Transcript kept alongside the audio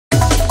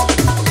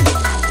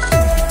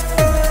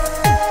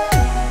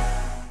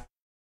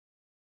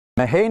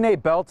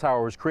Mahene Bell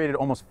Tower was created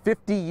almost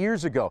 50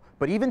 years ago,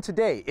 but even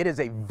today it is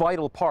a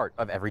vital part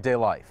of everyday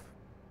life.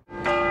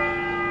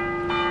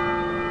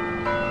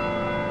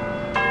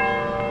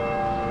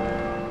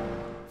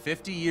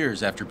 50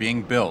 years after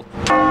being built,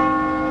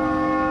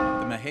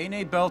 the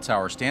Mahene Bell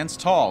Tower stands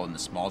tall in the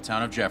small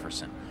town of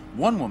Jefferson.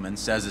 One woman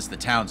says it's the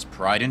town's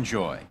pride and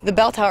joy. The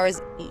bell tower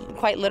is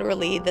quite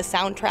literally the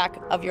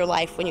soundtrack of your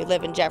life when you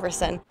live in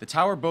Jefferson. The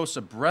tower boasts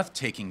a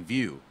breathtaking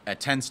view.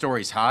 At 10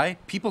 stories high,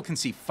 people can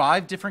see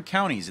 5 different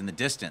counties in the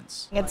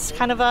distance. It's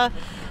kind of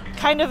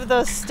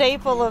the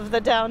staple of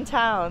the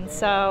downtown,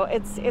 so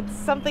it's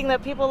something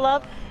that people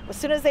love. As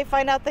soon as they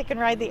find out they can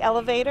ride the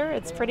elevator,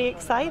 it's pretty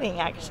exciting,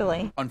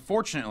 actually.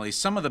 Unfortunately,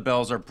 some of the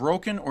bells are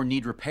broken or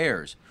need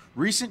repairs.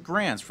 Recent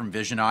grants from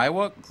Vision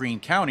Iowa, Greene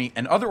County,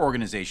 and other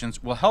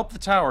organizations will help the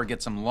tower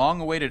get some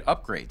long-awaited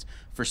upgrades.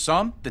 For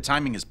some, the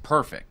timing is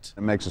perfect.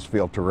 It makes us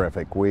feel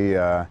terrific.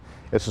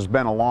 This has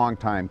been a long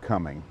time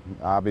coming.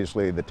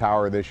 Obviously, the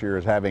tower this year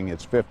is having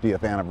its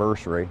 50th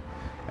anniversary,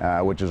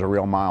 which is a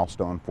real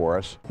milestone for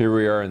us. Here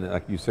we are, and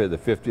like you said, the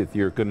 50th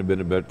year. Couldn't have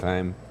been a better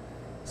time.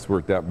 It's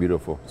worked out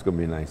beautiful. It's going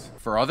to be nice.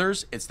 For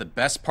others, it's the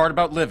best part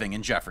about living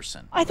in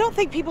Jefferson. I don't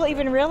think people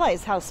even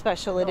realize how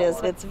special it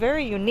is. It's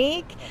very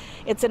unique.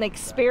 It's an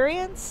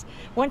experience.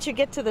 Once you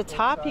get to the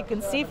top, you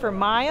can see for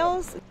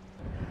miles.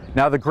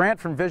 Now, the grant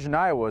from Vision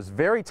Iowa is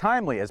very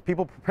timely as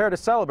people prepare to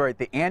celebrate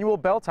the annual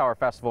Bell Tower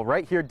Festival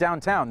right here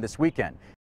downtown this weekend.